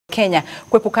Kenya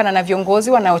kuepukana na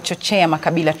viongozi wanaochochea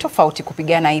makabila tofauti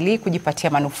kupigana ili kujipatia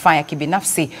manufaa ya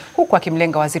kibinafsi, huku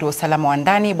akimlenga waziri wa usalama wa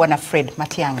ndani Bwana Fred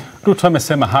Matiang'i. Ruto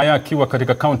amesema haya akiwa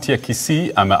katika kaunti ya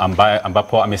Kisii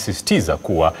ambapo amesisitiza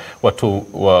kuwa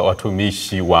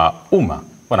watumishi wa umma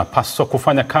wanapaswa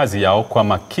kufanya kazi yao kwa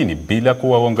makini bila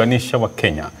kuwaunganisha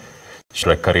Wakenya.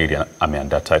 Kariri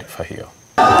ameandaa taarifa hiyo.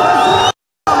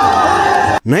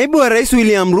 Naibu wa Rais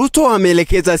William Ruto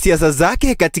ameelekeza siasa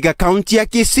zake katika kaunti ya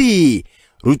Kisii.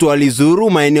 Ruto alizuru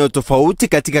maeneo tofauti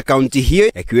katika kaunti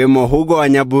hiyo yakiwemo Hugo wa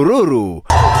Nyabururu,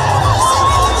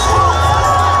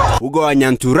 Hugo wa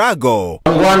Nyanturago,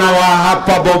 Wana wa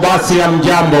hapa Bobasi ya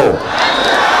mjambo,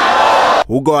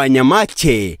 Hugo wa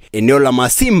Nyamache, eneo la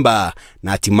Masimba,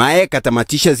 na hatimaye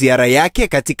katamatisha ziara yake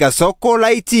katika soko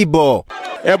la Itibo.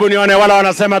 Hebu nione wala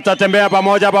wanasema tutatembea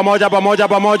pamoja.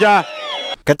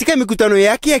 Katika mikutano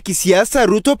yake ya kisiasa,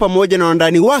 Ruto pamoja na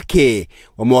wandani wake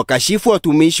wamewakashifu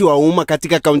watumishi wa umma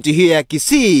katika kaunti hiyo ya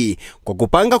Kisii kwa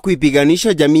kupanga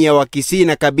kuipiganisha jamii ya Wakisii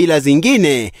na kabila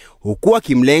zingine, huku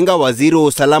akimlenga waziri wa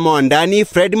usalama wa ndani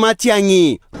Fred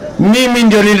Matiang'i. Mimi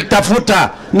ndio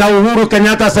nilitafuta na Uhuru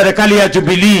Kenyatta serikali ya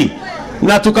Jubilee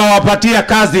na tukawapatia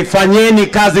kazi. Fanyeni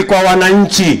kazi kwa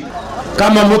wananchi.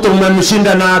 Kama mtu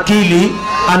mmemshinda na akili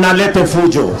analete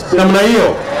fujo namna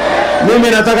hiyo,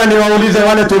 mimi nataka niwaulize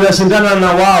wale tunashindana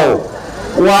na wao,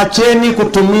 waacheni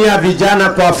kutumia vijana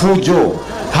kwa fujo.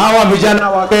 Hawa vijana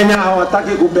wa Kenya hawataki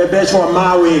kubebeshwa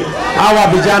mawe. Hawa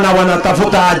vijana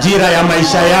wanatafuta ajira ya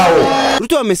maisha yao.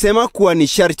 Ruto amesema kuwa ni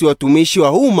sharti watumishi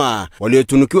wa umma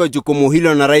waliotunukiwa jukumu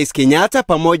hilo na Rais Kenyatta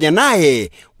pamoja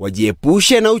naye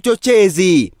wajiepushe na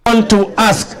uchochezi. I want to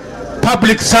ask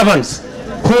public servants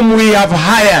whom we have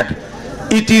hired,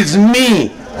 it is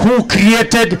me who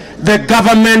created the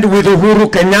government with Uhuru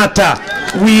Kenyatta.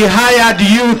 We hired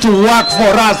you to work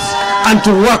for us and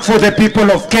to work for the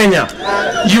people of Kenya.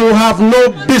 You have no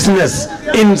business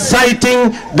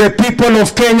inciting the people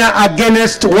of Kenya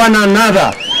against one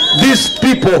another. These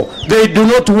people, they do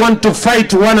not want to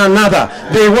fight one another.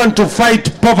 They want to fight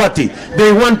poverty.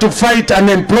 They want to fight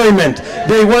unemployment.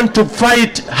 They want to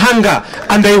fight hunger.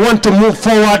 And they want to move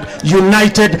forward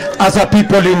united as a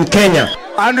people in Kenya.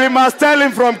 And we must tell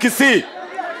him from Kisii,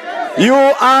 you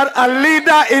are a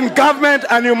leader in government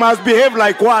and you must behave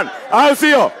like one. I'll see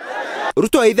you.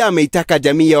 Ruto aidha ameitaka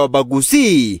jamii ya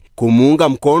Wabaguzi kumuunga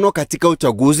mkono katika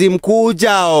uchaguzi mkuu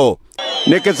ujao.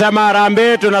 Nikisema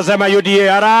harambee, tunasema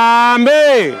UDA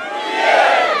harambee.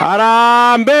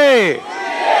 Harambee.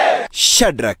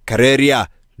 Shadrack Kareria,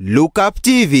 Look Up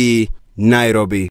TV, Nairobi.